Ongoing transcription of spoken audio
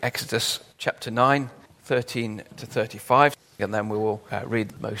Exodus chapter 9, 13 to 35, and then we will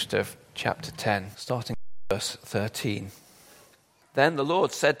read most of chapter 10, starting with verse 13. Then the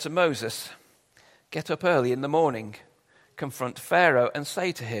Lord said to Moses, "Get up early in the morning, confront Pharaoh and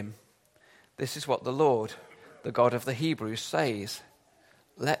say to him, 'This is what the Lord, the God of the Hebrews, says.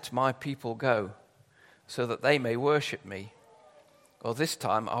 Let my people go, so that they may worship me. Or this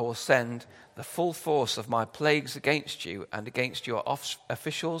time I will send the full force of my plagues against you and against your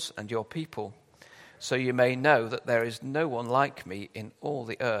officials and your people, so you may know that there is no one like me in all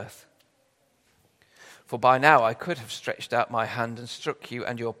the earth. For by now I could have stretched out my hand and struck you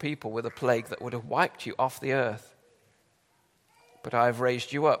and your people with a plague that would have wiped you off the earth. But I have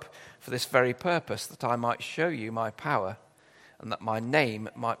raised you up for this very purpose, that I might show you my power, and that my name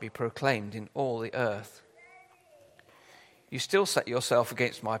might be proclaimed in all the earth. You still set yourself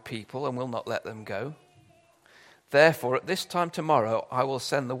against my people and will not let them go. Therefore, at this time tomorrow, I will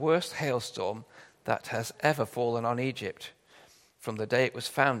send the worst hailstorm that has ever fallen on Egypt, from the day it was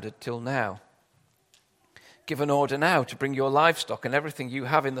founded till now. Give an order now to bring your livestock and everything you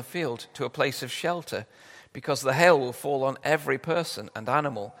have in the field to a place of shelter, because the hail will fall on every person and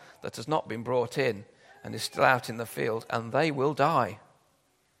animal that has not been brought in and is still out in the field, and they will die.'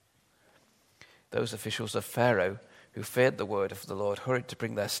 Those officials of Pharaoh who feared the word of the Lord hurried to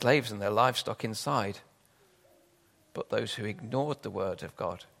bring their slaves and their livestock inside. But those who ignored the word of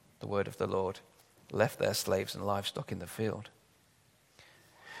God, the word of the Lord, left their slaves and livestock in the field.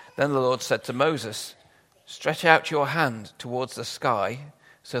 Then the Lord said to Moses, 'Stretch out your hand towards the sky,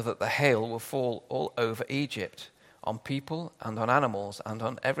 so that the hail will fall all over Egypt, on people and on animals and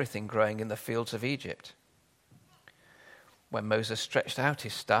on everything growing in the fields of Egypt.' When Moses stretched out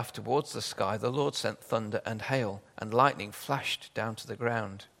his staff towards the sky, the Lord sent thunder and hail, and lightning flashed down to the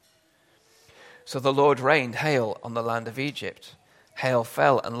ground. So the Lord rained hail on the land of Egypt. Hail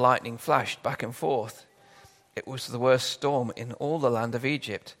fell and lightning flashed back and forth. It was the worst storm in all the land of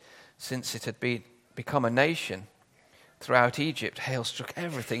Egypt since it had become a nation. Throughout Egypt, hail struck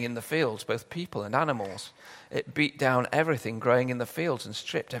everything in the fields, both people and animals. It beat down everything growing in the fields and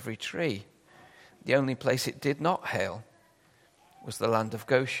stripped every tree. The only place it did not hail was the land of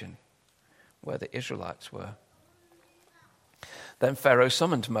Goshen, where the Israelites were. Then Pharaoh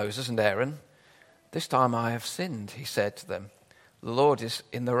summoned Moses and Aaron. 'This time I have sinned,' he said to them. 'The Lord is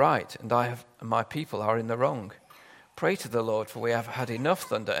in the right, and my people are in the wrong. Pray to the Lord, for we have had enough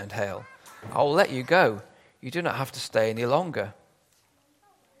thunder and hail. I will let you go. You do not have to stay any longer.'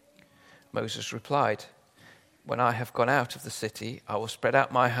 Moses replied, 'When I have gone out of the city, I will spread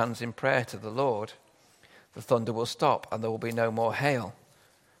out my hands in prayer to the Lord. The thunder will stop, and there will be no more hail,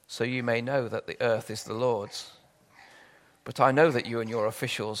 so you may know that the earth is the Lord's. But I know that you and your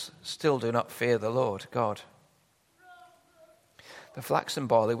officials still do not fear the Lord God.' The flax and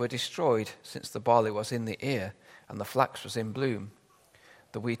barley were destroyed, since the barley was in the ear, and the flax was in bloom.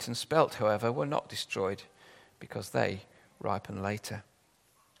 The wheat and spelt, however, were not destroyed, because they ripen later.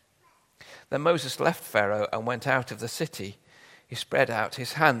 Then Moses left Pharaoh and went out of the city. He spread out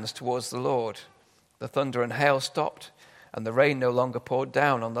his hands towards the Lord. The thunder and hail stopped, and the rain no longer poured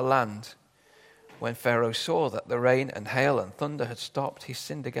down on the land. When Pharaoh saw that the rain and hail and thunder had stopped, he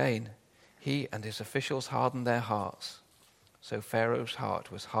sinned again. He and his officials hardened their hearts. So Pharaoh's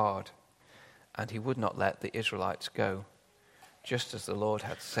heart was hard, and he would not let the Israelites go, just as the Lord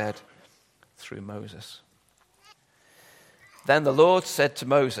had said through Moses. Then the Lord said to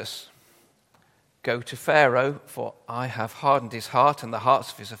Moses, 'Go to Pharaoh, for I have hardened his heart and the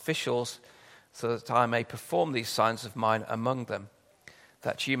hearts of his officials, so that I may perform these signs of mine among them,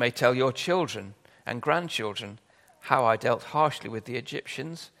 that you may tell your children and grandchildren how I dealt harshly with the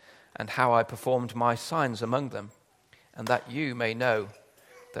Egyptians and how I performed my signs among them, and that you may know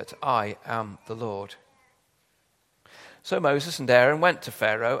that I am the Lord.' So Moses and Aaron went to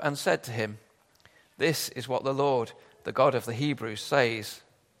Pharaoh and said to him, 'This is what the Lord, the God of the Hebrews, says.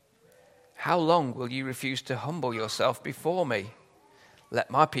 How long will you refuse to humble yourself before me? Let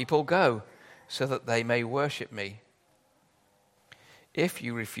my people go, so that they may worship me. If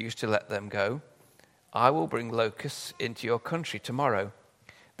you refuse to let them go, I will bring locusts into your country tomorrow.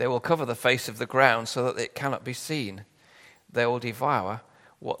 They will cover the face of the ground so that it cannot be seen. They will devour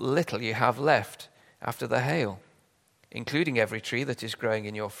what little you have left after the hail, including every tree that is growing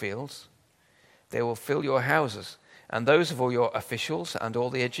in your fields. They will fill your houses and those of all your officials and all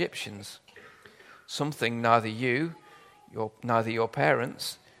the Egyptians. Something neither your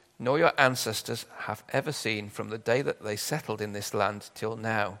parents, nor your ancestors have ever seen from the day that they settled in this land till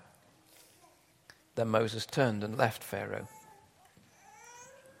now.' Then Moses turned and left Pharaoh.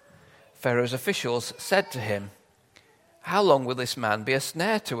 Pharaoh's officials said to him, How long will this man be a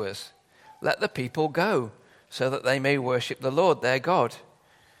snare to us? Let the people go, so that they may worship the Lord their God.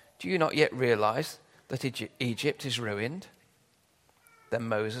 Do you not yet realize that Egypt is ruined?" Then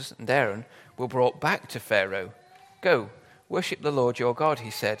Moses and Aaron were brought back to Pharaoh. "Go, worship the Lord your God,"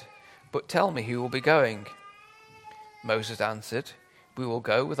 he said, "but tell me who will be going." Moses answered, "We will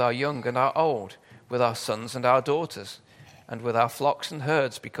go with our young and our old, with our sons and our daughters, and with our flocks and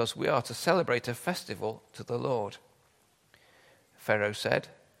herds, because we are to celebrate a festival to the Lord." Pharaoh said,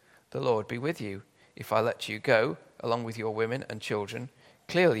 "The Lord be with you. If I let you go, along with your women and children,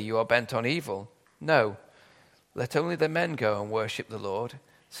 clearly you are bent on evil. No, let only the men go and worship the Lord,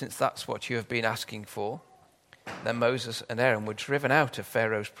 since that's what you have been asking for." Then Moses and Aaron were driven out of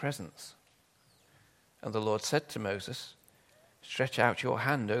Pharaoh's presence. And the Lord said to Moses, "Stretch out your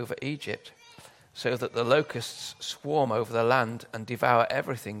hand over Egypt, so that the locusts swarm over the land and devour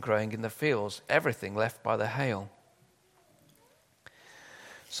everything growing in the fields, everything left by the hail."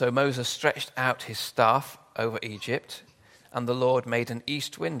 So Moses stretched out his staff over Egypt, and the Lord made an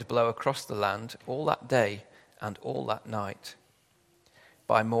east wind blow across the land all that day and all that night.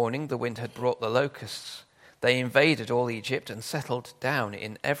 By morning the wind had brought the locusts. They invaded all Egypt and settled down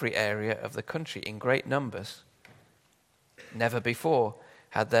in every area of the country in great numbers. Never before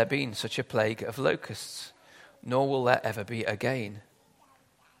had there been such a plague of locusts, nor will there ever be again.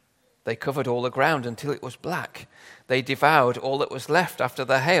 They covered all the ground until it was black. They devoured all that was left after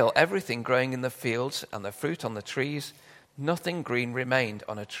the hail, everything growing in the fields and the fruit on the trees. Nothing green remained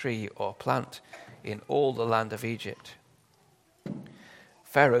on a tree or plant in all the land of Egypt.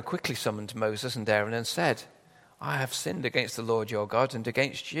 Pharaoh quickly summoned Moses and Aaron and said, "I have sinned against the Lord your God and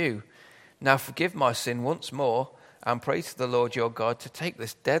against you. Now forgive my sin once more and pray to the Lord your God to take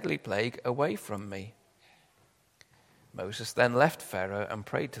this deadly plague away from me." Moses then left Pharaoh and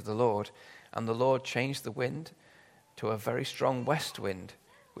prayed to the Lord, and the Lord changed the wind to a very strong west wind,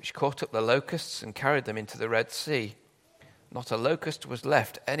 which caught up the locusts and carried them into the Red Sea. Not a locust was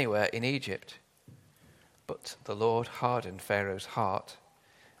left anywhere in Egypt. But the Lord hardened Pharaoh's heart,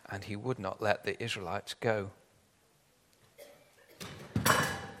 and he would not let the Israelites go.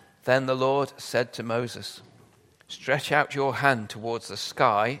 Then the Lord said to Moses, "Stretch out your hand towards the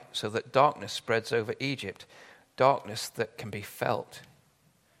sky so that darkness spreads over Egypt, darkness that can be felt."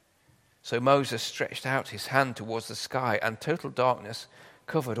 So Moses stretched out his hand towards the sky, and total darkness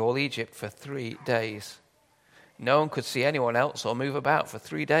covered all Egypt for 3 days. No one could see anyone else or move about for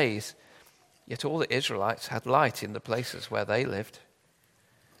 3 days, yet all the Israelites had light in the places where they lived.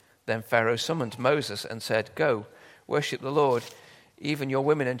 Then Pharaoh summoned Moses and said, "Go, worship the Lord. Even your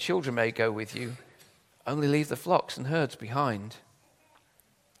women and children may go with you. Only leave the flocks and herds behind."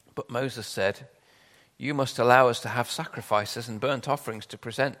 But Moses said, "You must allow us to have sacrifices and burnt offerings to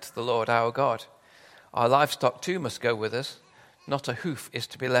present to the Lord our God. Our livestock too must go with us. Not a hoof is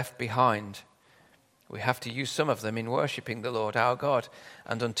to be left behind. We have to use some of them in worshipping the Lord our God,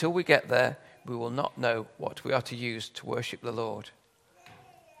 and until we get there, we will not know what we are to use to worship the Lord."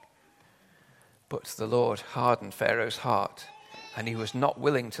 But the Lord hardened Pharaoh's heart, and he was not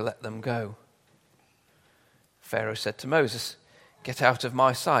willing to let them go. Pharaoh said to Moses, "Get out of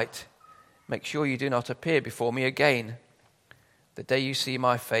my sight. Make sure you do not appear before me again. The day you see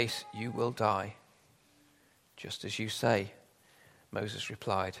my face, you will die." "Just as you say," Moses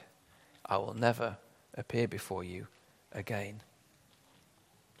replied, "I will never appear before you again."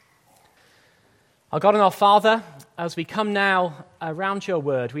 Our God and our Father, as we come now around your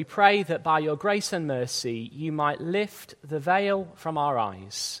word, we pray that by your grace and mercy you might lift the veil from our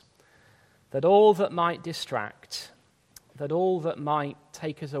eyes, that all that might distract, that all that might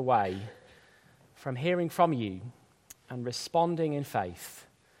take us away from hearing from you and responding in faith,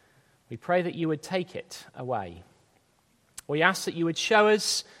 we pray that you would take it away. We ask that you would show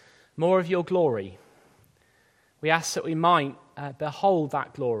us more of your glory. We ask that we might behold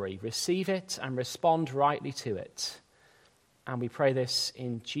that glory, receive it, and respond rightly to it. And we pray this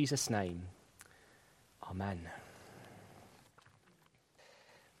in Jesus' name. Amen.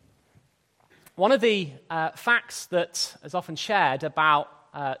 One of the facts that is often shared about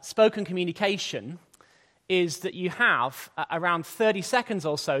spoken communication is that you have around 30 seconds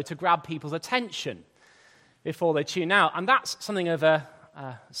or so to grab people's attention before they tune out. And that's something of a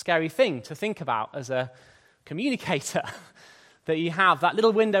scary thing to think about as a communicator, that you have that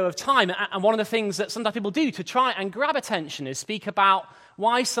little window of time. And one of the things that sometimes people do to try and grab attention is speak about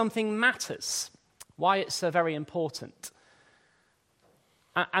why something matters, why it's so very important.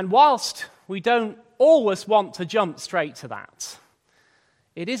 And whilst we don't always want to jump straight to that,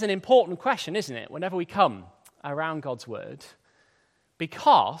 it is an important question, isn't it, whenever we come around God's word,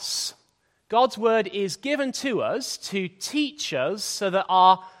 because God's word is given to us to teach us so that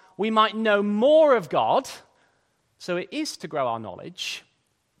we might know more of God. So it is to grow our knowledge,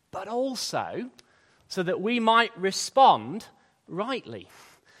 but also so that we might respond rightly,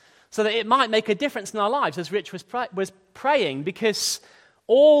 so that it might make a difference in our lives, as Rich was praying, because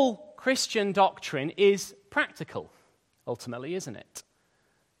all Christian doctrine is practical, ultimately, isn't it?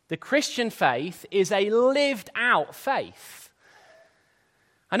 The Christian faith is a lived-out faith.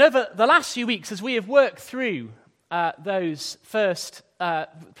 And over the last few weeks, as we have worked through those first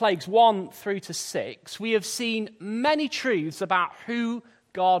plagues 1 through to 6, we have seen many truths about who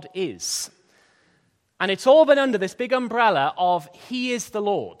God is. And it's all been under this big umbrella of He is the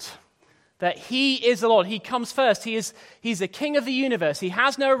Lord. That He is the Lord. He comes first. He's the King of the universe. He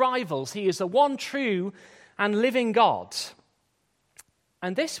has no rivals. He is the one true and living God.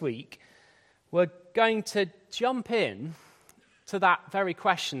 And this week, we're going to jump in to that very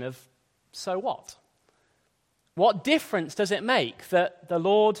question of, so what? What difference does it make that the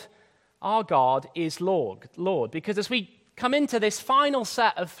Lord, our God, is Lord? Because as we come into this final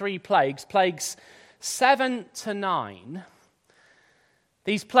set of 3 plagues, plagues 7 to 9,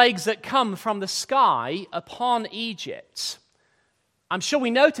 these plagues that come from the sky upon Egypt, I'm sure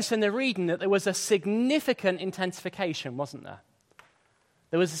we noticed in the reading that there was a significant intensification, wasn't there?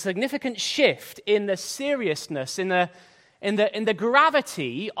 There was a significant shift in the seriousness, in the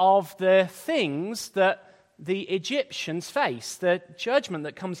gravity of the things that the Egyptians face, the judgment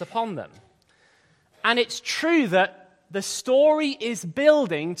that comes upon them. And it's true that the story is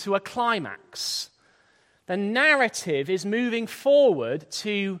building to a climax. The narrative is moving forward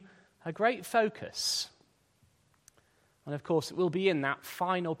to a great focus. And of course, it will be in that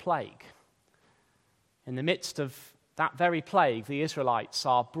final plague. In the midst of that very plague, the Israelites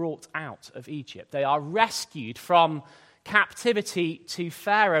are brought out of Egypt. They are rescued from captivity to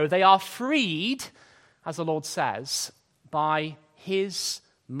Pharaoh. They are freed, as the Lord says, by His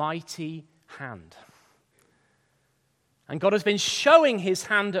mighty hand. And God has been showing His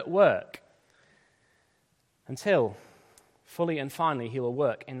hand at work until fully and finally He will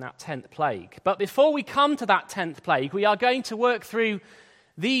work in that 10th plague. But before we come to that 10th plague, we are going to work through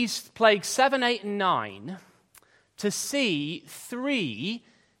these plagues 7, 8, and 9 to see 3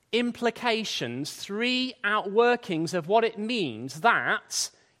 implications, 3 outworkings of what it means that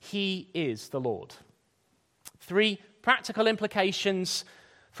He is the Lord. 3 practical implications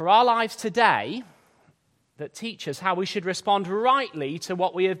for our lives today that teach us how we should respond rightly to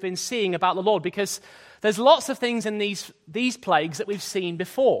what we have been seeing about the Lord, because there's lots of things in these plagues that we've seen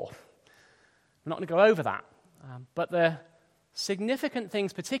before. I'm not going to go over that. But the significant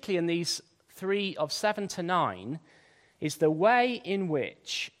things, particularly in these 3 of 7 to 9, is the way in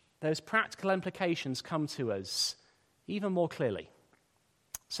which those practical implications come to us even more clearly.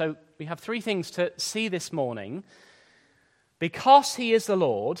 So we have 3 things to see this morning. Because He is the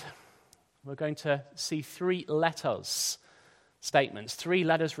Lord, we're going to see 3 let us statements. 3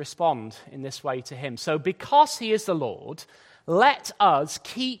 let us respond in this way to Him. So because He is the Lord, let us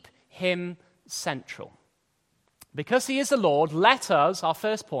keep Him central. Because He is the Lord, let us, our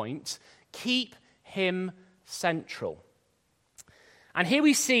first point, keep Him central. And here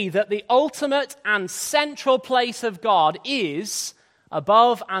we see that the ultimate and central place of God is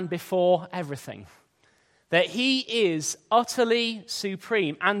above and before everything. That He is utterly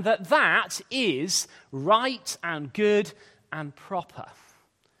supreme, and that is right and good and proper.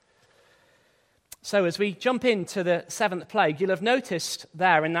 So as we jump into the 7th plague, you'll have noticed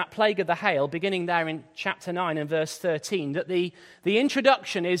there in that plague of the hail, beginning there in chapter 9 and verse 13, that the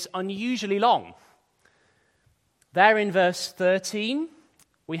introduction is unusually long. There in verse 13,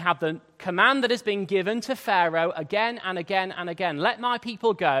 we have the command that has been given to Pharaoh again and again and again. Let my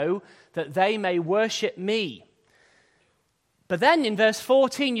people go that they may worship me. But then in verse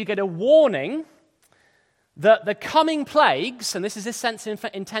 14, you get a warning that the coming plagues, and this is this sense of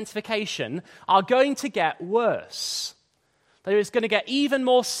intensification, are going to get worse. That it's going to get even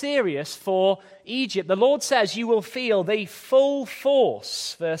more serious for Egypt. The Lord says, you will feel the full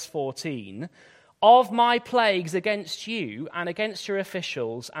force, verse 14, of my plagues against you and against your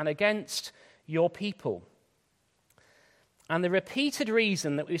officials and against your people. And the repeated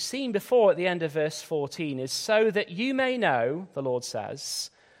reason that we've seen before at the end of verse 14 is so that you may know, the Lord says,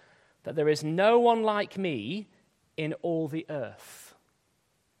 that there is no one like me in all the earth.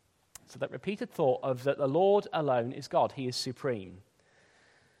 So that repeated thought of that the Lord alone is God. He is supreme.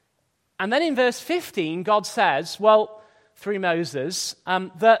 And then in verse 15, God says, well, through Moses,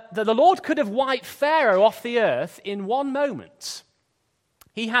 that the Lord could have wiped Pharaoh off the earth in one moment.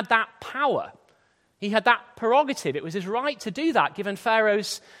 He had that power. He had that prerogative. It was his right to do that, given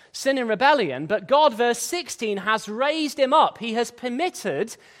Pharaoh's sin and rebellion. But God, verse 16, has raised him up. He has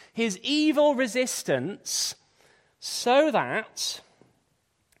permitted his evil resistance so that,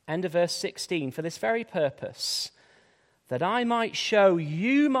 end of verse 16, for this very purpose, that I might show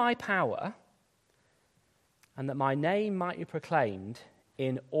you my power and that my name might be proclaimed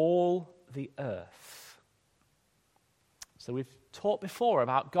in all the earth. So we've talked before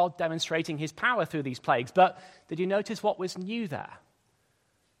about God demonstrating his power through these plagues, but did you notice what was new there?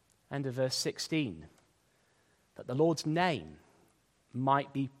 End of verse 16. That the Lord's name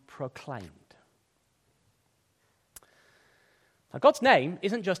might be proclaimed. Now, God's name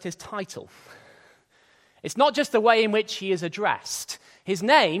isn't just his title. It's not just the way in which he is addressed. His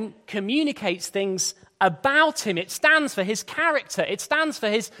name communicates things about him. It stands for his character. It stands for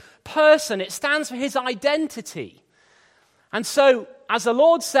his person. It stands for his identity. And so, as the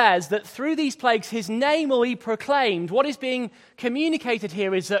Lord says that through these plagues his name will be proclaimed, what is being communicated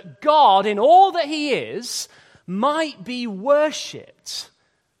here is that God, in all that he is, might be worshipped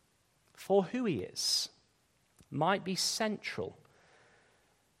for who he is, might be central,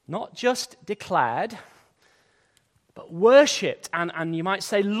 not just declared, but worshipped, and you might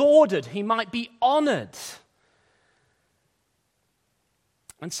say lauded. He might be honored.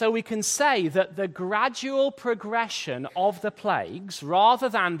 And so we can say that the gradual progression of the plagues, rather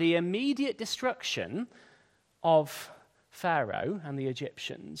than the immediate destruction of Pharaoh and the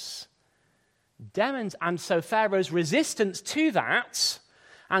Egyptians, and so Pharaoh's resistance to that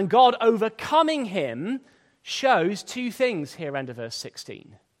and God overcoming him shows two things here, end of verse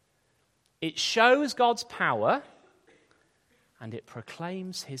 16. It shows God's power and it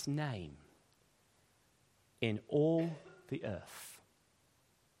proclaims his name in all the earth.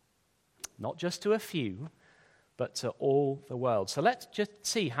 Not just to a few, but to all the world. So let's just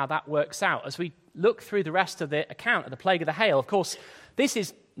see how that works out as we look through the rest of the account of the plague of the hail. Of course, this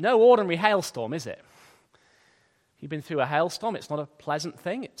is no ordinary hailstorm, is it? If you've been through a hailstorm, it's not a pleasant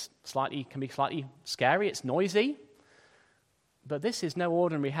thing. It can be slightly scary. It's noisy. But this is no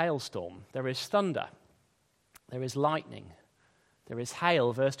ordinary hailstorm. There is thunder. There is lightning. There is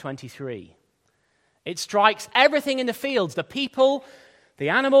hail, verse 23. It strikes everything in the fields, the people, the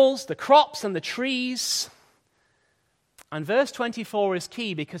animals, the crops, and the trees. And verse 24 is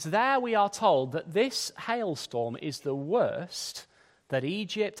key because there we are told that this hailstorm is the worst that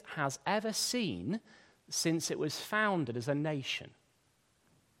Egypt has ever seen since it was founded as a nation.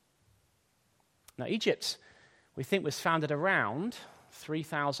 Now, Egypt, we think, was founded around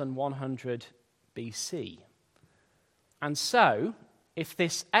 3100 BC. And so, if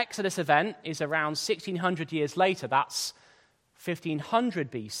this Exodus event is around 1600 years later, that's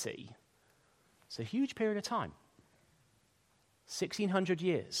 1500 BC. It's a huge period of time. 1600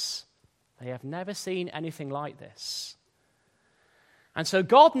 years. They have never seen anything like this. And so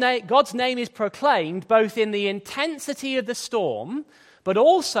God's name is proclaimed both in the intensity of the storm, but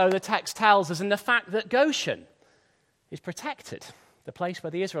also, the text tells us, in the fact that Goshen is protected, the place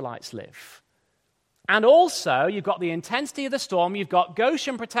where the Israelites live. And also, you've got the intensity of the storm, you've got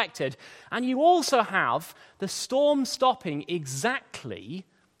Goshen protected, and you also have the storm stopping exactly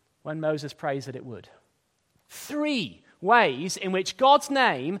when Moses prays that it would. 3 ways in which God's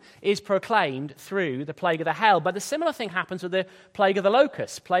name is proclaimed through the plague of the hail. But the similar thing happens with the plague of the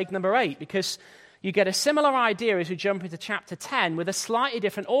locusts, plague number 8, because you get a similar idea as we jump into chapter 10 with a slightly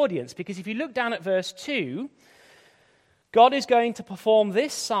different audience. Because if you look down at verse 2, God is going to perform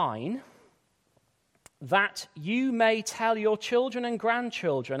this sign that you may tell your children and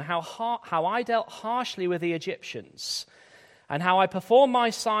grandchildren how I dealt harshly with the Egyptians, and how I performed my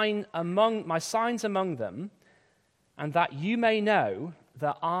signs among them, and that you may know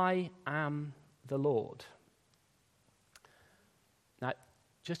that I am the Lord. Now,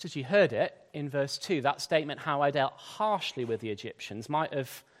 just as you heard it in verse 2, that statement, how I dealt harshly with the Egyptians,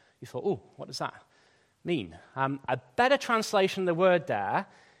 you thought, oh, what does that mean? A better translation of the word there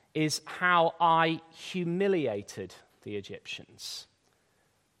is how I humiliated the Egyptians.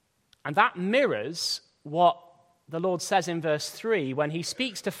 And that mirrors what the Lord says in verse 3 when he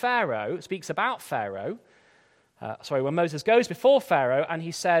speaks about Pharaoh, when Moses goes before Pharaoh and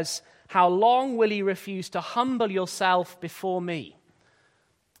he says, how long will you refuse to humble yourself before me?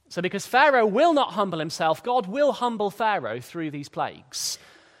 So because Pharaoh will not humble himself, God will humble Pharaoh through these plagues.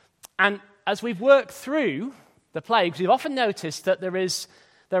 And as we've worked through the plagues, we've often noticed that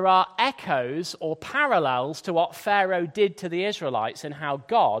there are echoes or parallels to what Pharaoh did to the Israelites and how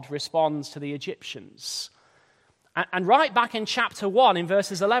God responds to the Egyptians. And right back in chapter 1, in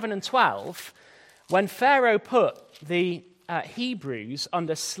verses 11 and 12, when Pharaoh put the Hebrews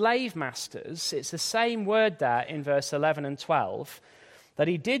under slave masters, it's the same word there in verse 11 and 12, that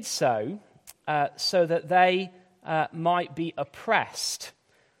he did so so that they might be oppressed.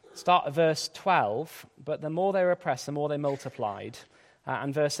 Start at verse 12, but the more they were oppressed, the more they multiplied.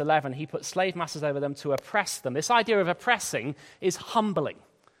 And verse 11, he put slave masters over them to oppress them. This idea of oppressing is humbling.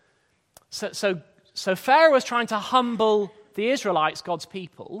 So Pharaoh was trying to humble the Israelites, God's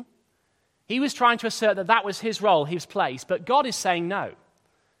people. He was trying to assert that that was his role, his place. But God is saying, no,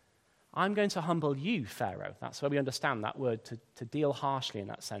 I'm going to humble you, Pharaoh. That's where we understand that word, to deal harshly in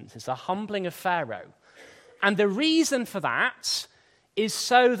that sense. It's a humbling of Pharaoh. And the reason for that is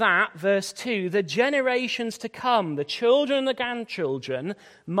so that, verse 2, the generations to come, the children and the grandchildren,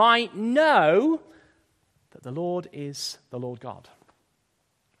 might know that the Lord is the Lord God.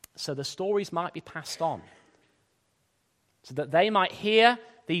 So the stories might be passed on, so that they might hear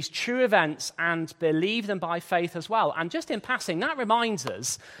these true events and believe them by faith as well. And just in passing, that reminds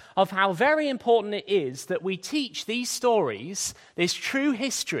us of how very important it is that we teach these stories, this true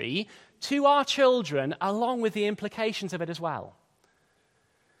history, to our children, along with the implications of it as well.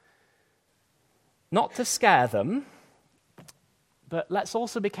 Not to scare them, but let's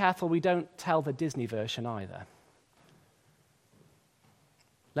also be careful we don't tell the Disney version either.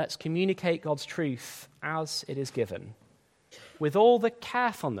 Let's communicate God's truth as it is given, with all the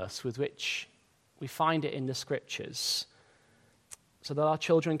carefulness with which we find it in the Scriptures, so that our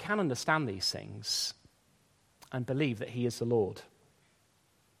children can understand these things and believe that He is the Lord.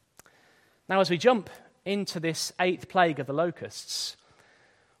 Now, as we jump into this 8th plague of the locusts,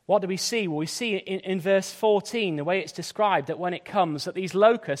 what do we see? Well, we see in verse 14, the way it's described, that when it comes, that these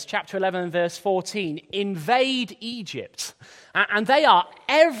locusts, chapter 11 and verse 14, invade Egypt. And they are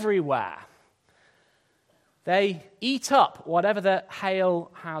everywhere. They eat up whatever the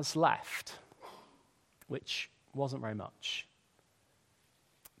hail has left, which wasn't very much.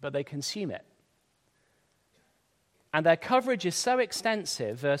 But they consume it. And their coverage is so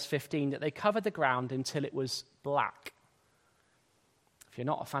extensive, verse 15, that they covered the ground until it was black. If you're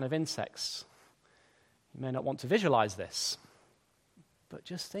not a fan of insects, you may not want to visualize this. But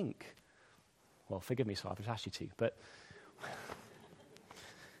just think. Well, forgive me, so I've just asked you to, but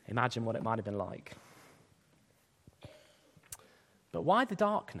imagine what it might have been like. But why the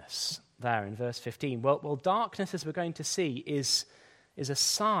darkness there in verse 15? Well, darkness, as we're going to see, is a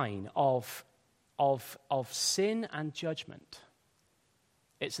sign of sin and judgment.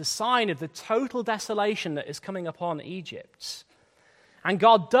 It's a sign of the total desolation that is coming upon Egypt. And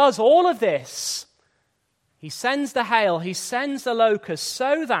God does all of this. He sends the hail, He sends the locusts,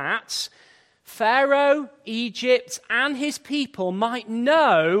 so that Pharaoh, Egypt, and his people might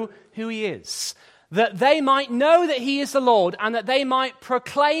know who He is. That they might know that He is the Lord, and that they might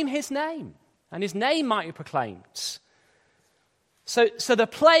proclaim His name, and His name might be proclaimed. So the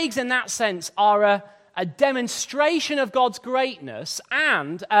plagues in that sense are a demonstration of God's greatness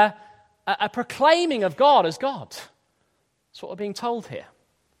and a proclaiming of God as God. That's what we're being told here.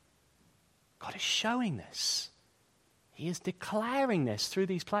 God is showing this. He is declaring this through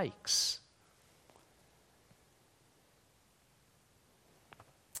these plagues.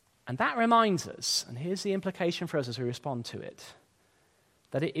 And that reminds us, and here's the implication for us as we respond to it,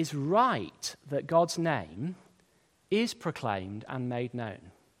 that it is right that God's name is proclaimed and made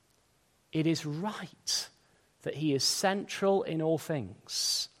known. It is right that He is central in all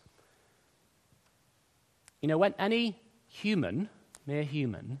things. You know, when any human, mere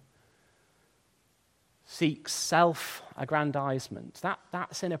human, seeks self-aggrandizement,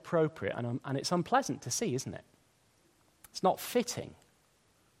 that's inappropriate and it's unpleasant to see, isn't it? It's not fitting.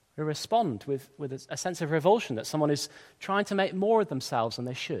 We respond with a sense of revulsion that someone is trying to make more of themselves than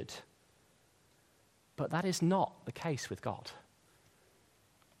they should. But that is not the case with God.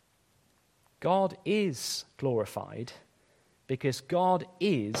 God is glorified because God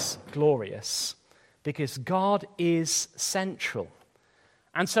is glorious, because God is central.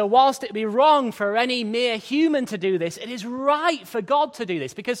 And so whilst it be wrong for any mere human to do this, it is right for God to do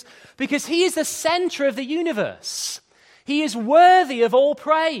this because He is the center of the universe. He is worthy of all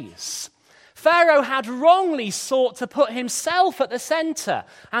praise. Pharaoh had wrongly sought to put himself at the center,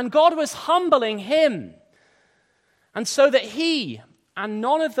 and God was humbling him. And so that he and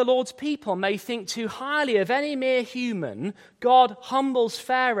none of the Lord's people may think too highly of any mere human, God humbles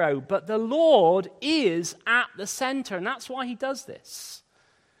Pharaoh, but the Lord is at the center, and that's why He does this.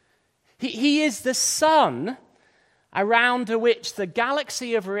 He is the sun around which the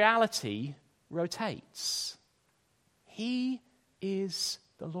galaxy of reality rotates. He is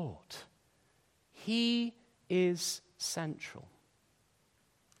the Lord. He is central.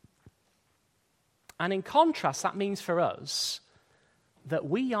 And in contrast, that means for us that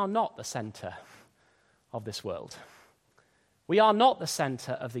we are not the center of this world. We are not the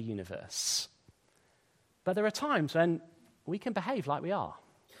center of the universe. But there are times when we can behave like we are.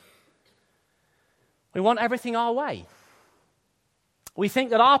 We want everything our way. We think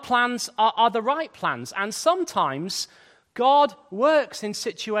that our plans are the right plans, and sometimes God works in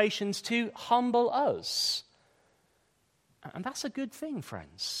situations to humble us. And that's a good thing,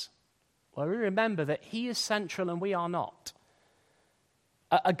 friends, where we remember that He is central and we are not.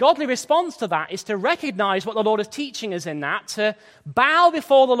 A godly response to that is to recognize what the Lord is teaching us in that, to bow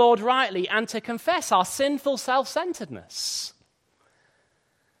before the Lord rightly, and to confess our sinful self-centeredness.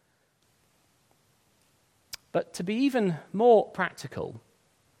 But to be even more practical,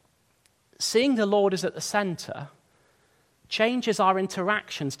 seeing the Lord as at the center changes our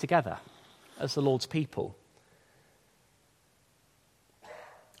interactions together as the Lord's people.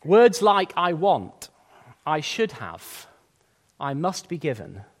 Words like I want, I should have, I must be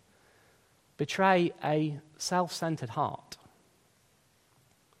given, betray a self-centered heart.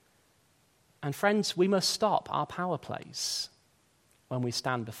 And friends, we must stop our power plays when we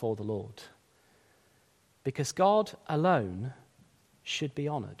stand before the Lord, because God alone should be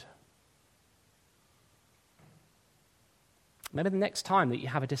honored. Maybe the next time that you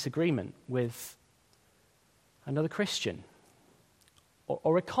have a disagreement with another Christian,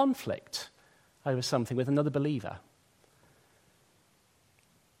 or a conflict over something with another believer,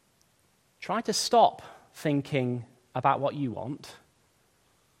 try to stop thinking about what you want,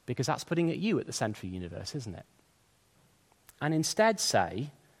 because that's putting you at the center of the universe, isn't it? And instead say,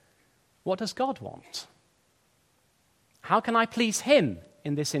 what does God want? How can I please Him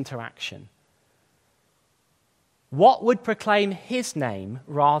in this interaction? What would proclaim His name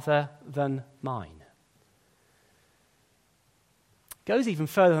rather than mine? It goes even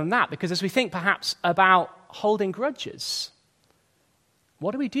further than that, because as we think perhaps about holding grudges,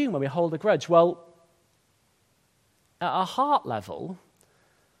 what do we do when we hold a grudge? Well, at a heart level,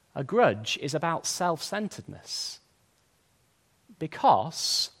 a grudge is about self-centeredness,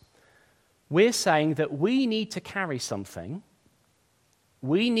 because we're saying that we need to carry something,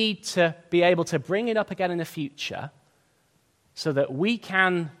 we need to be able to bring it up again in the future so that we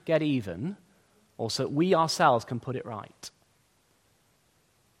can get even, or so that we ourselves can put it right.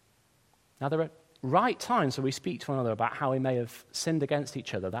 Now, there are right times where we speak to one another about how we may have sinned against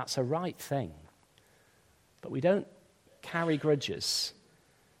each other. That's a right thing. But we don't carry grudges.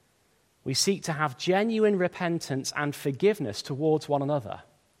 We seek to have genuine repentance and forgiveness towards one another.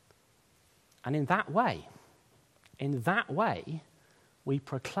 And in that way, we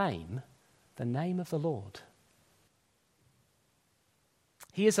proclaim the name of the Lord.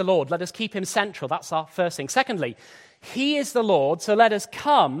 He is the Lord. Let us keep Him central. That's our first thing. Secondly, He is the Lord, so let us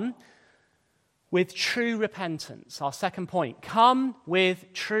come with true repentance. Our second point, come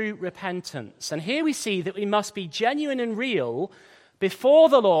with true repentance. And here we see that we must be genuine and real before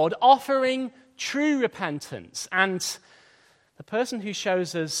the Lord, offering true repentance. And the person who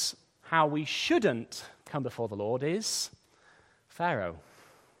shows us how we shouldn't come before the Lord is Pharaoh.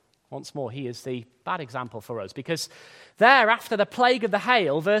 Once more, he is the bad example for us, because there, after the plague of the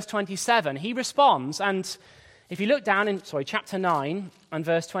hail, verse 27, he responds, and if you look down in chapter 9 and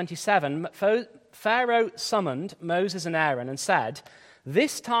verse 27, Pharaoh summoned Moses and Aaron and said,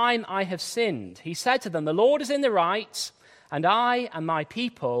 "This time I have sinned." He said to them, "The Lord is in the right, and I and my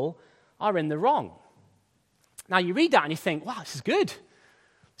people are in the wrong." Now you read that and you think, wow, this is good.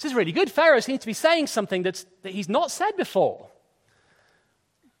 This is really good. Pharaoh seems to be saying something that he's not said before.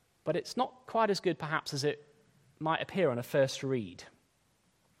 But it's not quite as good, perhaps, as it might appear on a first read.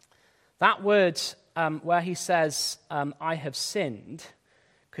 That word where he says, "I have sinned,"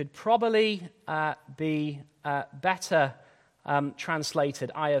 could probably be better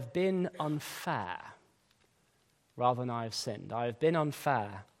translated, "I have been unfair," rather than "I have sinned." I have been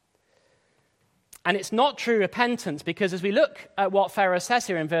unfair. And it's not true repentance, because as we look at what Pharaoh says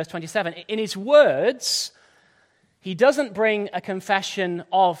here in verse 27, in his words, he doesn't bring a confession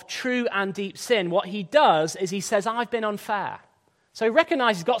of true and deep sin. What he does is he says, "I've been unfair." So he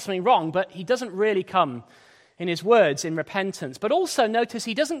recognizes he's got something wrong, but he doesn't really come in his words in repentance. But also notice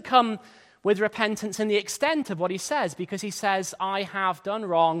he doesn't come with repentance in the extent of what he says, because he says, "I have done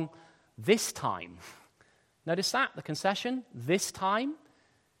wrong this time." Notice that, the concession, this time.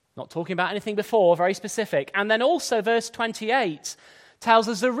 Not talking about anything before, very specific. And then also verse 28 tells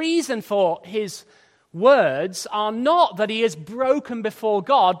us the reason for his words are not that he is broken before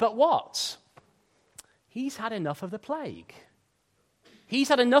God, but what? He's had enough of the plague. He's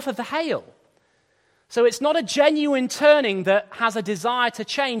had enough of the hail. So it's not a genuine turning that has a desire to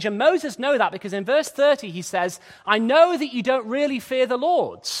change. And Moses knows that because in verse 30 he says, I know that you don't really fear the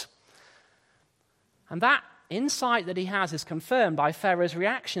Lord. And that insight that he has is confirmed by Pharaoh's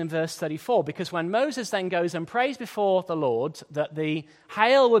reaction in verse 34, because when Moses then goes and prays before the Lord that the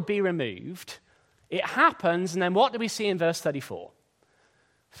hail would be removed, it happens, and then what do we see in verse 34?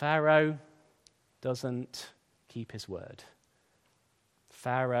 Pharaoh doesn't keep his word.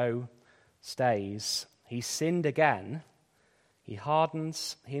 Pharaoh stays. He sinned again. He and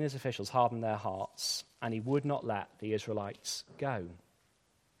his officials hardened their hearts, and he would not let the Israelites go.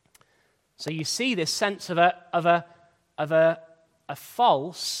 So you see this sense of a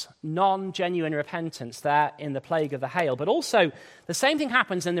false, non-genuine repentance there in the plague of the hail. But also, the same thing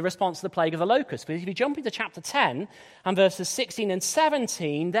happens in the response to the plague of the locusts. Because if you jump into chapter 10 and verses 16 and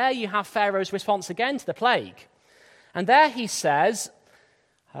 17, there you have Pharaoh's response again to the plague. And there he says,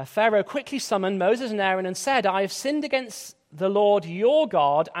 Pharaoh quickly summoned Moses and Aaron and said, I have sinned against the Lord your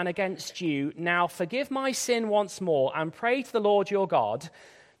God and against you. Now forgive my sin once more and pray to the Lord your God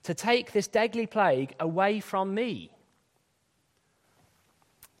to take this deadly plague away from me.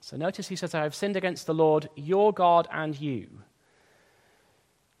 So notice he says, I have sinned against the Lord your God and you.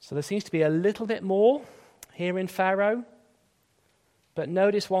 So there seems to be a little bit more here in Pharaoh. But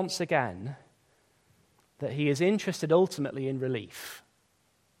notice once again that he is interested ultimately in relief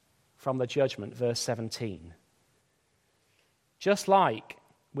from the judgment, verse 17. Just like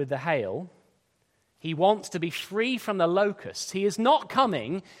with the hail, he wants to be free from the locusts. He is not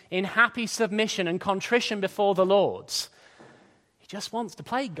coming in happy submission and contrition before the Lord. He just wants the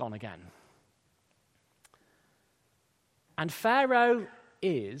plague gone again. And Pharaoh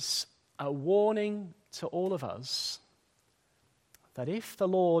is a warning to all of us that if the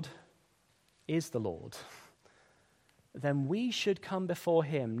Lord is the Lord, then we should come before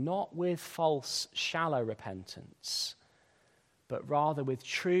him not with false, shallow repentance, but rather with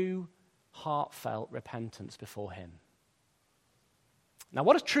true, heartfelt repentance before him. Now,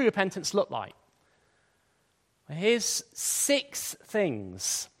 what does true repentance look like? Here's 6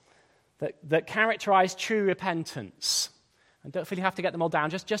 things that characterize true repentance. And don't feel you have to get them all down,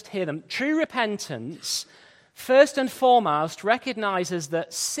 just hear them. True repentance, first and foremost, recognizes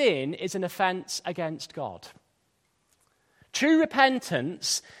that sin is an offense against God. True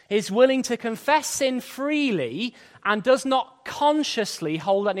repentance is willing to confess sin freely and does not consciously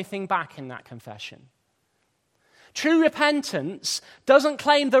hold anything back in that confession. True repentance doesn't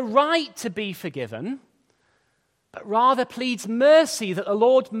claim the right to be forgiven, but rather pleads mercy that the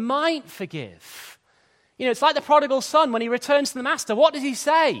Lord might forgive. You know, it's like the prodigal son when he returns to the master. What does he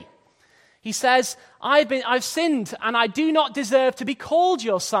say? He says, I've sinned and I do not deserve to be called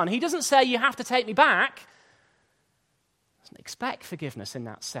your son. He doesn't say you have to take me back. Expect forgiveness in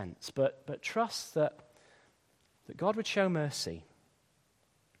that sense, but trust that God would show mercy.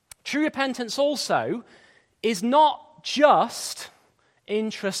 True repentance also is not just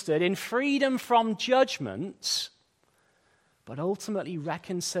interested in freedom from judgment, but ultimately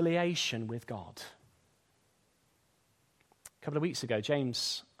reconciliation with God. A couple of weeks ago,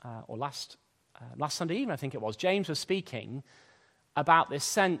 James, or last Sunday evening, I think it was, James was speaking about this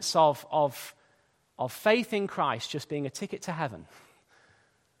sense of faith in Christ just being a ticket to heaven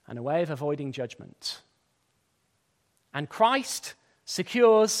and a way of avoiding judgment. And Christ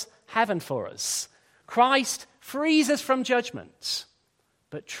secures heaven for us. Christ frees us from judgment.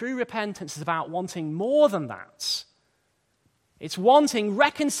 But true repentance is about wanting more than that. It's wanting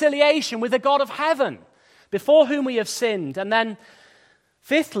reconciliation with the God of heaven, before whom we have sinned. And then,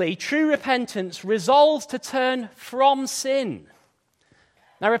 fifthly, true repentance resolves to turn from sin.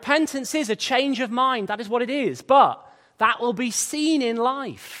 Now, repentance is a change of mind. That is what it is. But that will be seen in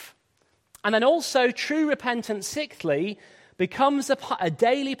life. And then also, true repentance, sixthly, becomes a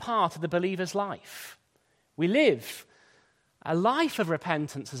daily part of the believer's life. We live a life of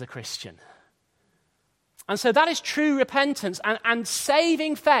repentance as a Christian. And so that is true repentance. And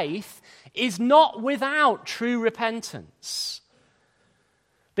saving faith is not without true repentance.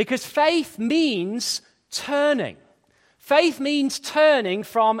 Because faith means turning. Faith means turning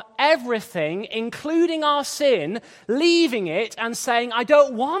from everything, including our sin, leaving it and saying, I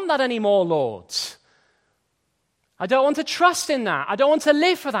don't want that anymore, Lord. I don't want to trust in that. I don't want to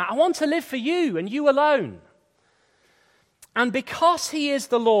live for that. I want to live for you and you alone. And because he is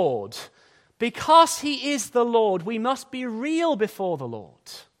the Lord, we must be real before the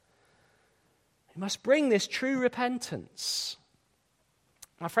Lord. We must bring this true repentance.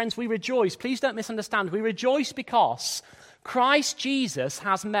 My friends, we rejoice. Please don't misunderstand. We rejoice because Christ Jesus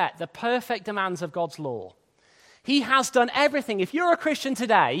has met the perfect demands of God's law. He has done everything. If you're a Christian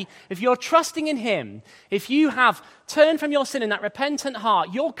today, if you're trusting in him, if you have turned from your sin in that repentant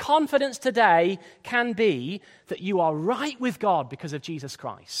heart, your confidence today can be that you are right with God because of Jesus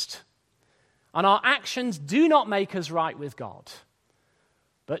Christ. And our actions do not make us right with God.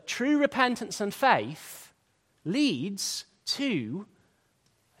 But true repentance and faith leads to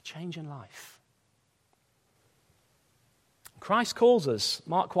a change in life. Christ calls us,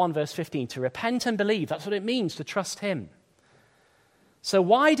 Mark 1 verse 15, to repent and believe. That's what it means to trust him. So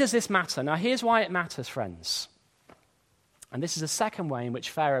why does this matter? Now here's why it matters, friends. And this is the second way in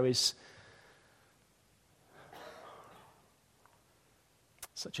which Pharaoh is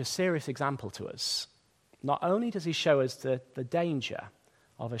such a serious example to us. Not only does he show us the danger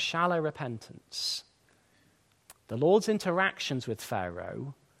of a shallow repentance, the Lord's interactions with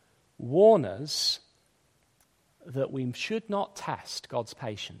Pharaoh warn us that we should not test God's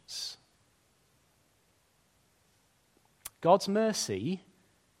patience. God's mercy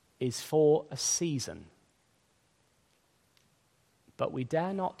is for a season, but we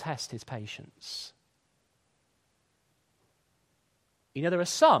dare not test his patience. You know, there are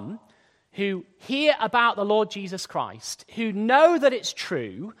some who hear about the Lord Jesus Christ, who know that it's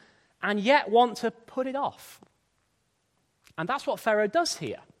true, and yet want to put it off. And that's what Pharaoh does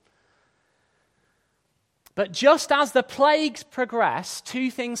here. But just as the plagues progress, two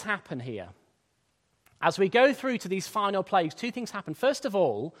things happen here. As we go through to these final plagues, two things happen. First of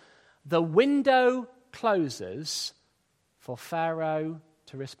all, the window closes for Pharaoh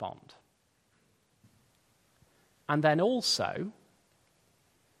to respond. And then also,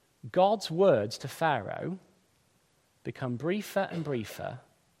 God's words to Pharaoh become briefer and briefer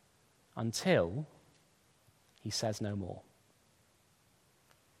until he says no more.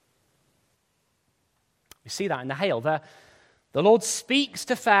 We see that in the hail. The Lord speaks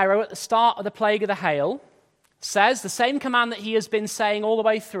to Pharaoh at the start of the plague of the hail, says the same command that he has been saying all the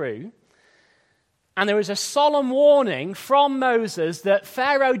way through, and there is a solemn warning from Moses that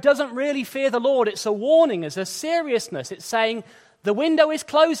Pharaoh doesn't really fear the Lord. It's a warning, it's a seriousness. It's saying, the window is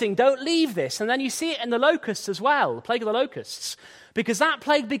closing, don't leave this. And then you see it in the locusts as well, the plague of the locusts, because that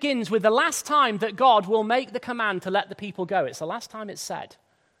plague begins with the last time that God will make the command to let the people go. It's the last time it's said.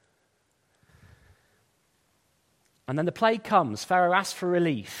 And then the plague comes. Pharaoh asks for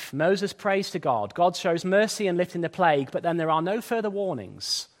relief. Moses prays to God. God shows mercy in lifting the plague, but then there are no further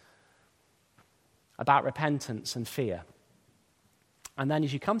warnings about repentance and fear. And then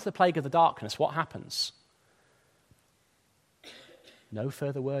as you come to the plague of the darkness, what happens? No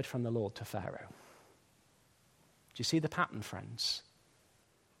further word from the Lord to Pharaoh. Do you see the pattern, friends?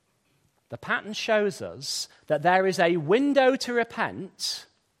 The pattern shows us that there is a window to repent,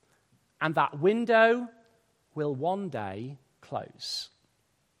 and that window will one day close.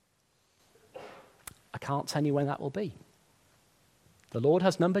 I can't tell you when that will be. The Lord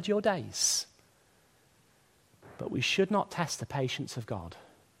has numbered your days. But we should not test the patience of God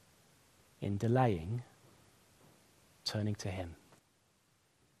in delaying turning to him.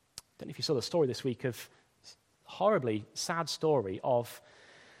 I don't know if you saw the story this week of a horribly sad story of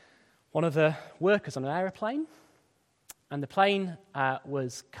one of the workers on an aeroplane. And the plane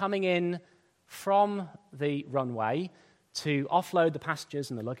was coming in from the runway to offload the passengers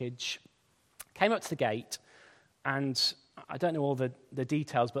and the luggage, came up to the gate, and I don't know all the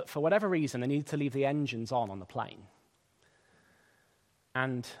details, but for whatever reason, they needed to leave the engines on the plane.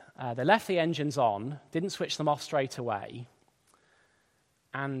 And they left the engines on, didn't switch them off straight away,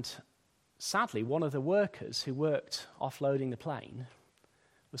 and sadly, one of the workers who worked offloading the plane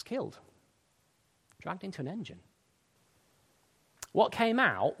was killed, dragged into an engine. What came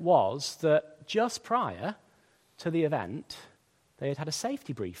out was that just prior to the event, they had had a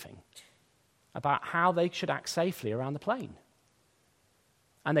safety briefing about how they should act safely around the plane.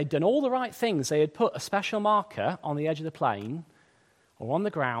 And they'd done all the right things. They had put a special marker on the edge of the plane or on the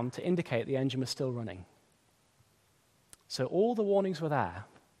ground to indicate the engine was still running. So all the warnings were there.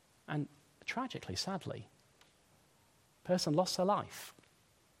 And tragically, sadly, the person lost her life.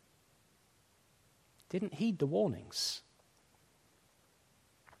 Didn't heed the warnings.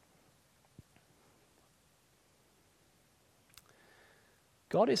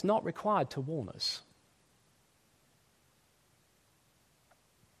 God is not required to warn us.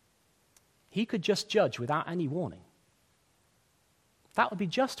 He could just judge without any warning. That would be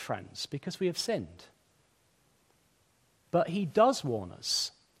just, friends, because we have sinned. But he does warn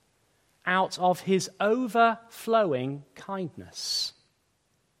us out of his overflowing kindness,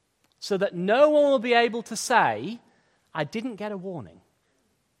 so that no one will be able to say, I didn't get a warning.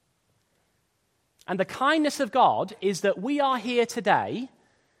 And the kindness of God is that we are here today.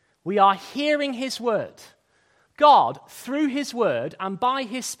 We are hearing his word. God, through his word and by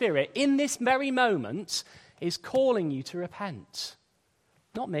his Spirit, in this very moment, is calling you to repent.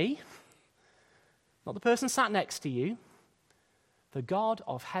 Not me, not the person sat next to you. The God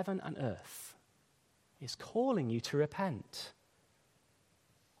of heaven and earth is calling you to repent.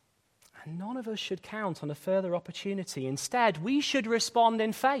 And none of us should count on a further opportunity. Instead, we should respond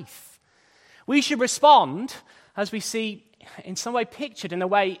in faith. We should respond, as we see in some way pictured in a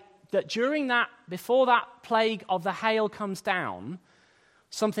way that before that plague of the hail comes down,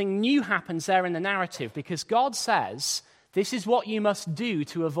 something new happens there in the narrative, because God says, this is what you must do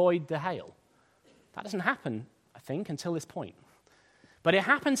to avoid the hail. That doesn't happen, I think, until this point. But it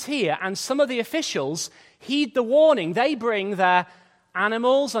happens here, and some of the officials heed the warning. They bring their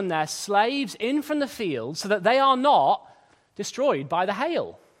animals and their slaves in from the field so that they are not destroyed by the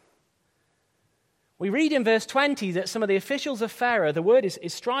hail. We read in verse 20 that some of the officials of Pharaoh, the word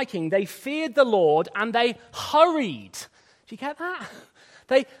is striking, they feared the Lord and they hurried. Do you get that?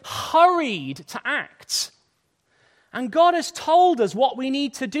 They hurried to act. And God has told us what we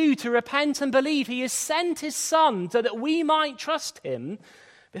need to do to repent and believe. He has sent his Son so that we might trust him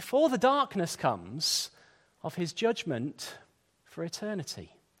before the darkness comes of his judgment for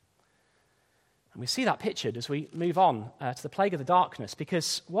eternity. And we see that pictured as we move on to the plague of the darkness,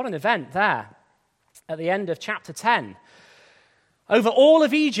 because what an event there at the end of chapter 10. Over all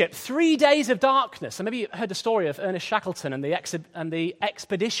of Egypt, 3 days of darkness. And maybe you heard the story of Ernest Shackleton and the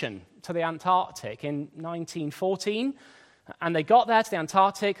expedition to the Antarctic in 1914. And they got there to the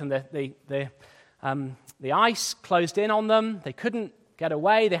Antarctic, and the ice closed in on them. They couldn't get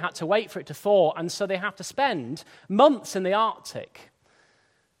away. They had to wait for it to thaw. And so they have to spend months in the Arctic.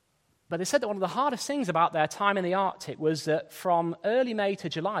 But they said that one of the hardest things about their time in the Arctic was that from early May to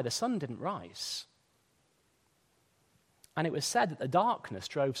July, the sun didn't rise. And it was said that the darkness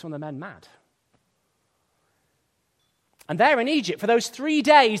drove some of the men mad. And there in Egypt, for those 3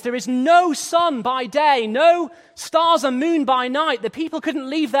 days, there is no sun by day, no stars and moon by night. The people couldn't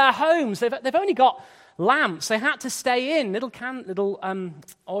leave their homes. They've only got lamps. They had to stay in, little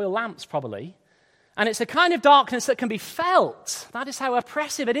oil lamps probably. And it's a kind of darkness that can be felt. That is how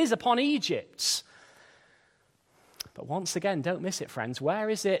oppressive it is upon Egypt. But once again, don't miss it, friends. Where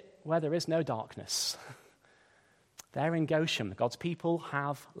is it where there is no darkness? There in Goshen, God's people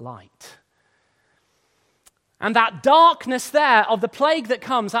have light. And that darkness there of the plague that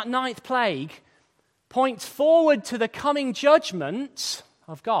comes, that ninth plague, points forward to the coming judgment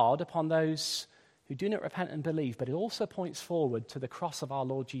of God upon those who do not repent and believe, but it also points forward to the cross of our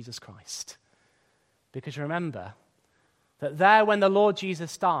Lord Jesus Christ. Because remember that there when the Lord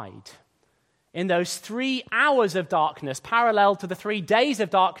Jesus died, in those 3 hours of darkness, parallel to the 3 days of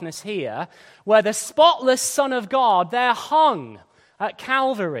darkness here, where the spotless Son of God there hung at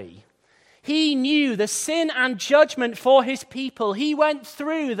Calvary, he knew the sin and judgment for his people. He went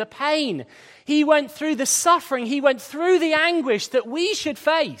through the pain. He went through the suffering. He went through the anguish that we should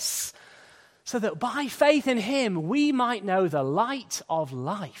face, so that by faith in him, we might know the light of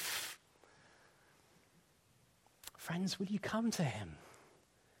life. Friends, will you come to him?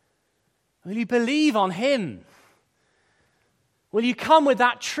 Will you believe on him? Will you come with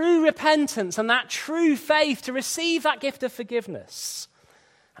that true repentance and that true faith to receive that gift of forgiveness?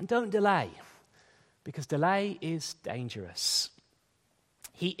 And don't delay, because delay is dangerous.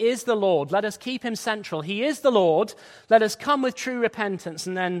 He is the Lord. Let us keep him central. He is the Lord. Let us come with true repentance.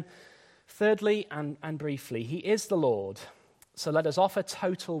 And then thirdly and briefly, he is the Lord. So let us offer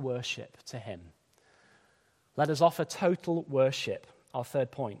total worship to him. Let us offer total worship, our third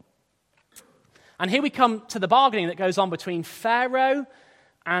point. And here we come to the bargaining that goes on between Pharaoh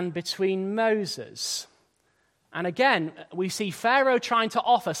and between Moses. And again, we see Pharaoh trying to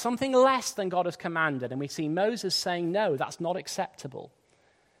offer something less than God has commanded, and we see Moses saying, no, that's not acceptable.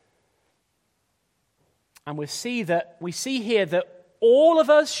 And we see here that all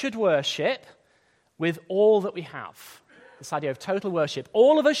of us should worship with all that we have. This idea of total worship.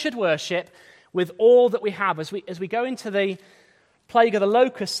 All of us should worship with all that we have. As we go into the plague of the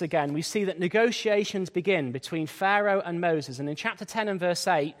locusts again, we see that negotiations begin between Pharaoh and Moses. And in chapter 10 and verse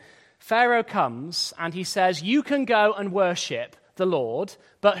 8, Pharaoh comes and he says, you can go and worship the Lord,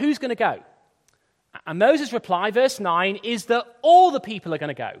 but who's going to go? And Moses' reply, verse 9, is that all the people are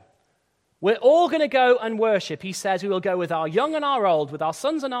going to go. We're all going to go and worship. He says, we will go with our young and our old, with our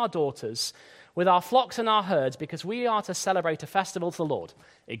sons and our daughters, with our flocks and our herds, because we are to celebrate a festival to the Lord.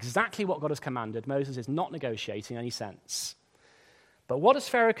 Exactly what God has commanded. Moses is not negotiating in any sense. But what does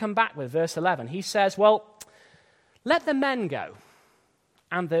Pharaoh come back with? Verse 11. He says, well, let the men go,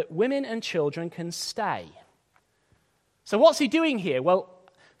 and the women and children can stay. So what's he doing here? Well,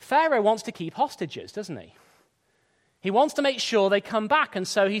 Pharaoh wants to keep hostages, doesn't he? He wants to make sure they come back. And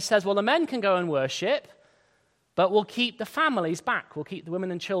so he says, well, the men can go and worship, but we'll keep the families back. We'll keep the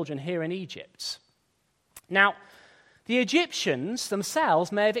women and children here in Egypt. Now, the Egyptians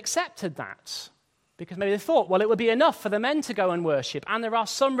themselves may have accepted that, because maybe they thought, well, it would be enough for the men to go and worship. And there are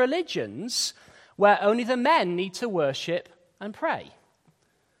some religions where only the men need to worship and pray.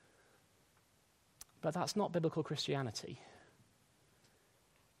 But that's not biblical Christianity.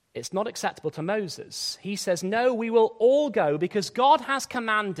 It's not acceptable to Moses. He says, no, we will all go because God has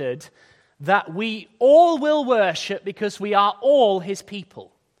commanded that we all will worship because we are all his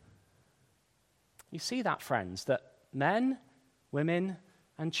people. You see that, friends, that men, women,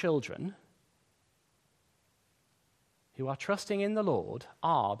 and children who are trusting in the Lord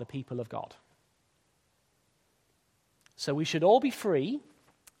are the people of God. So we should all be free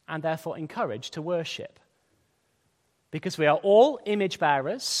and therefore encouraged to worship, because we are all image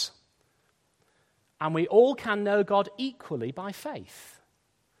bearers and we all can know God equally by faith.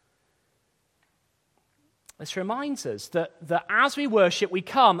 This reminds us that as we worship, we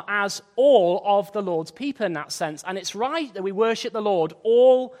come as all of the Lord's people in that sense, and it's right that we worship the Lord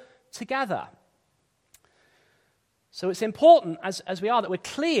all together. So it's important, as we are, that we're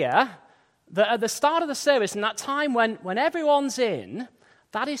clear that at the start of the service, in that time when everyone's in,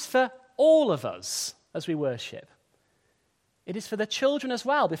 that is for all of us as we worship. It is for the children as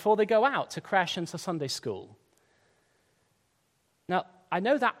well before they go out to creche and to Sunday school. Now, I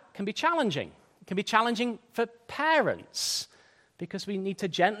know that can be challenging. It can be challenging for parents because we need to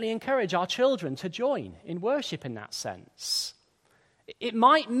gently encourage our children to join in worship in that sense. It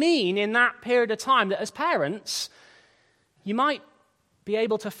might mean in that period of time that as parents, you might be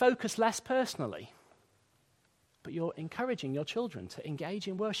able to focus less personally, but you're encouraging your children to engage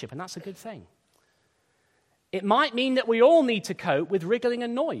in worship, and that's a good thing. It might mean that we all need to cope with wriggling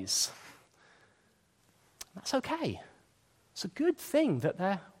and noise. That's okay. It's a good thing that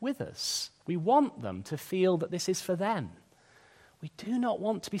they're with us. We want them to feel that this is for them. We do not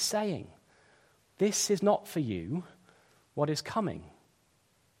want to be saying, this is not for you, what is coming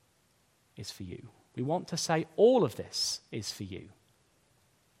is for you. We want to say all of this is for you,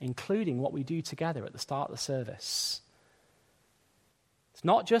 including what we do together at the start of the service. It's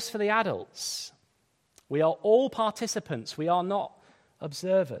not just for the adults. We are all participants. We are not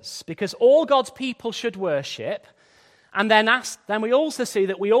observers, because all God's people should worship, and then we also see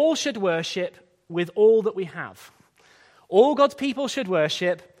that we all should worship with all that we have. All God's people should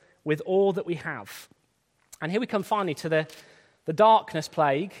worship with all that we have. And here we come finally to the darkness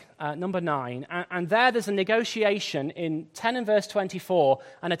plague, number 9. And there's a negotiation in 10 and verse 24,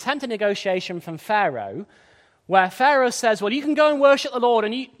 an attempted negotiation from Pharaoh, where Pharaoh says, well, you can go and worship the Lord,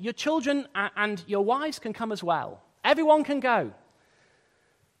 and your children and your wives can come as well. Everyone can go.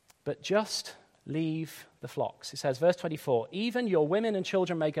 But just leave the flocks. It says, verse 24, even your women and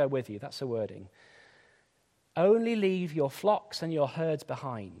children may go with you. That's the wording. Only leave your flocks and your herds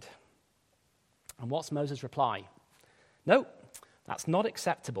behind. And what's Moses' reply? No, that's not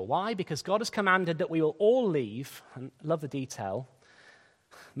acceptable. Why? Because God has commanded that we will all leave, and I love the detail,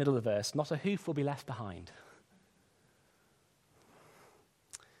 middle of the verse, not a hoof will be left behind.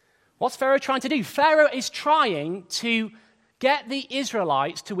 What's Pharaoh trying to do? Pharaoh is trying to get the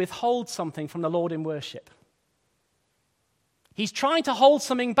Israelites to withhold something from the Lord in worship. He's trying to hold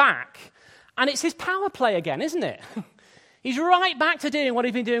something back, and it's his power play again, isn't it? He's right back to doing what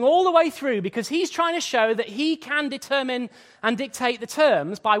he's been doing all the way through, because he's trying to show that he can determine and dictate the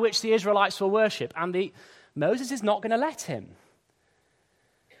terms by which the Israelites will worship, and Moses is not going to let him.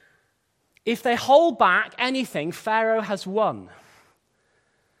 If they hold back anything, Pharaoh has won.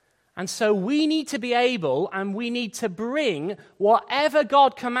 And so we need to be able, and we need to bring whatever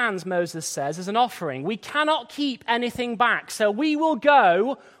God commands, Moses says, as an offering. We cannot keep anything back. So we will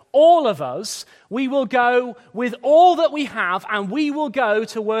go, all of us, we will go with all that we have, and we will go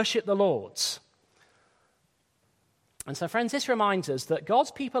to worship the Lord. And so, friends, this reminds us that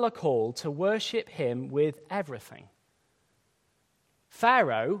God's people are called to worship him with everything.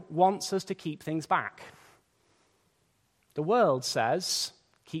 Pharaoh wants us to keep things back. The world says,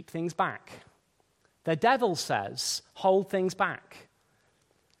 keep things back. The devil says, hold things back.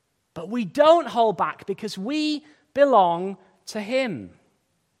 But we don't hold back because we belong to him.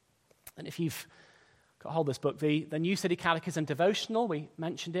 And if you've got hold of this book, the New City Catechism Devotional, we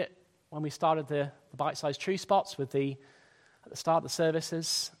mentioned it when we started the Bite-Sized True Spots at the start of the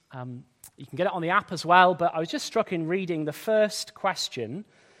services. You can get it on the app as well, but I was just struck in reading the first question.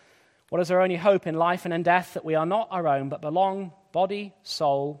 What is our only hope in life and in death? That we are not our own, but belong, body,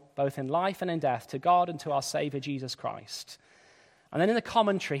 soul, both in life and in death, to God and to our Savior, Jesus Christ. And then in the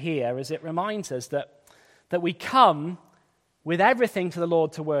commentary here, as it reminds us that that we come with everything to the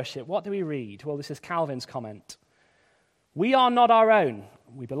Lord to worship, what do we read? Well, this is Calvin's comment. We are not our own.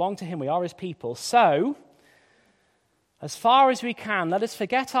 We belong to him. We are his people. So, as far as we can, let us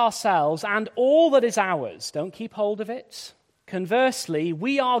forget ourselves and all that is ours. Don't keep hold of it. Conversely,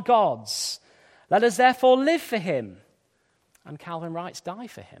 we are God's. Let us therefore live for him. And Calvin writes, die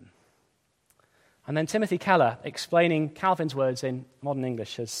for him. And then Timothy Keller, explaining Calvin's words in modern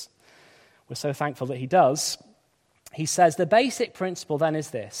English, as we're so thankful that he does, he says, the basic principle then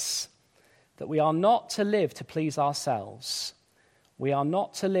is this, that we are not to live to please ourselves. We are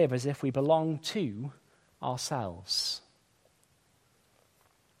not to live as if we belong to ourselves.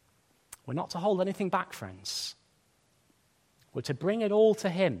 We're not to hold anything back, friends. We're to bring it all to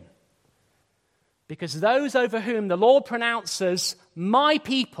him. Because those over whom the Lord pronounces my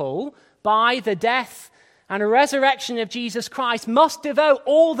people by the death and resurrection of Jesus Christ must devote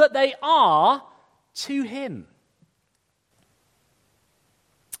all that they are to him.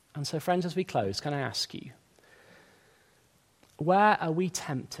 And so, friends, as we close, can I ask you, where are we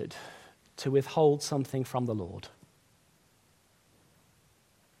tempted to withhold something from the Lord?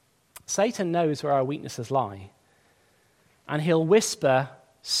 Satan knows where our weaknesses lie, and he'll whisper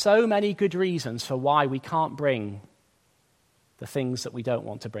so many good reasons for why we can't bring the things that we don't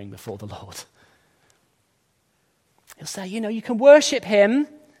want to bring before the Lord. He'll say, you can worship him,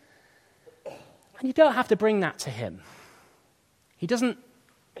 and you don't have to bring that to him. He doesn't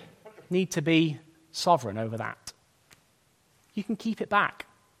need to be sovereign over that. You can keep it back,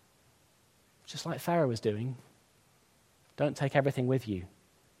 just like Pharaoh was doing. Don't take everything with you.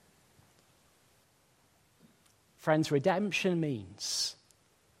 Friends, redemption means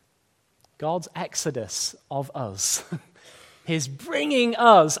God's exodus of us, his bringing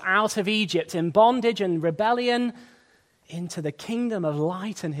us out of Egypt in bondage and rebellion into the kingdom of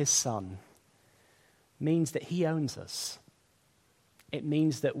light and his Son, means that he owns us. It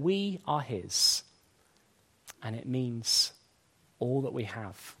means that we are his, and it means all that we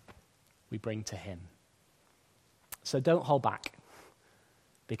have, we bring to him. So don't hold back,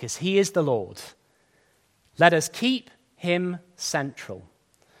 because he is the Lord. Let us keep him central.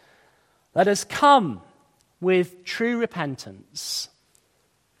 Let us come with true repentance.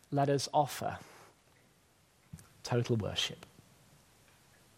 Let us offer total worship.